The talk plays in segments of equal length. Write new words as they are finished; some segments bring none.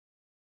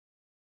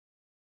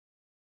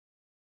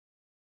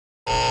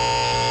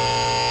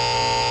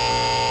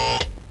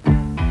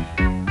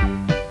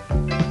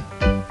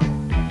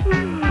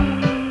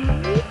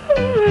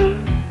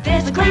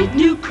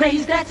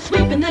craze that's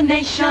sweeping the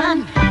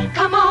nation.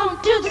 Come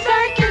on, do the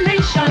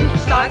circulation.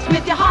 Starts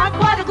with your heart,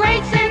 what a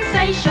great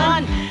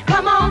sensation.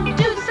 Come on,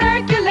 do the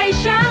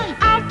circulation.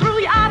 Out through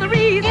your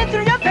arteries, in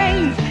through your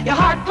veins. Your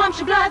heart pumps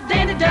your blood,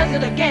 then it does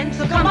it again.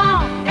 So come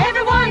on,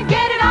 everyone,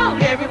 get it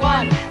on,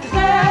 everyone. The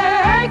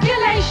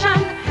circulation.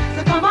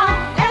 So come on,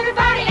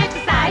 everybody,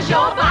 exercise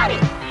your body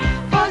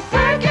for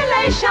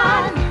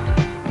circulation.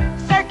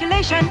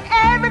 Circulation,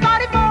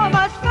 everybody form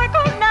a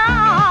circle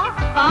now.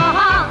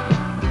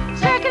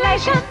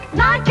 Circulation,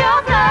 like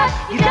your blood,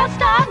 you just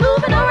start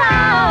moving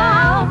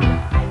around.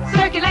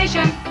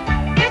 Circulation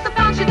is a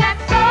function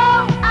that's so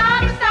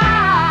out of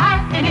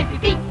sight. And if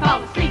your feet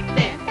fall asleep,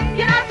 then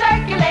you're not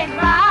circulating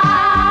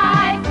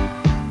right.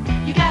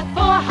 You got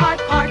 4 heart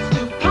parts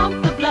to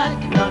pump the blood.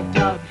 Dub,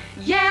 dub.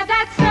 Yeah,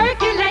 that's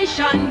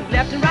circulation.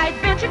 Left and right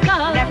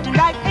ventricle, left and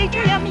right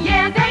atrium.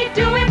 Yeah, they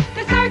do it.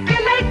 They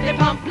circulate. They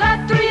pump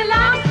blood through your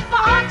lungs for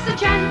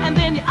oxygen, and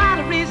then your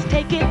arteries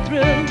take it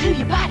through to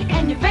your body,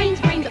 and your veins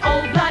bring the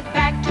old blood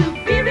back to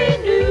be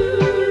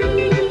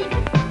renewed.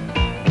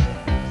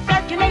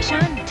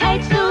 Circulation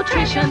takes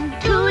nutrition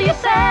to your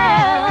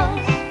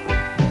cells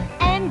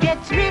and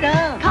gets rid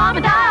of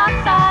carbon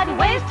dioxide and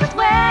waste as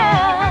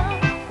well.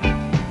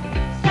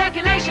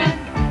 Circulation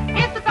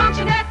is the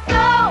function that's so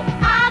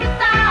out of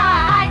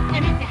sight,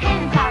 and if your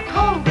hands are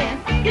cold, then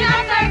you're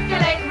not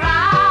circulating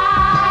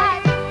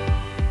right.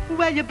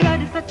 Well, your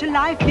blood is such a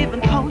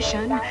life-giving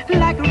potion.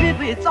 Like a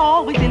river, it's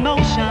always in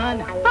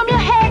motion.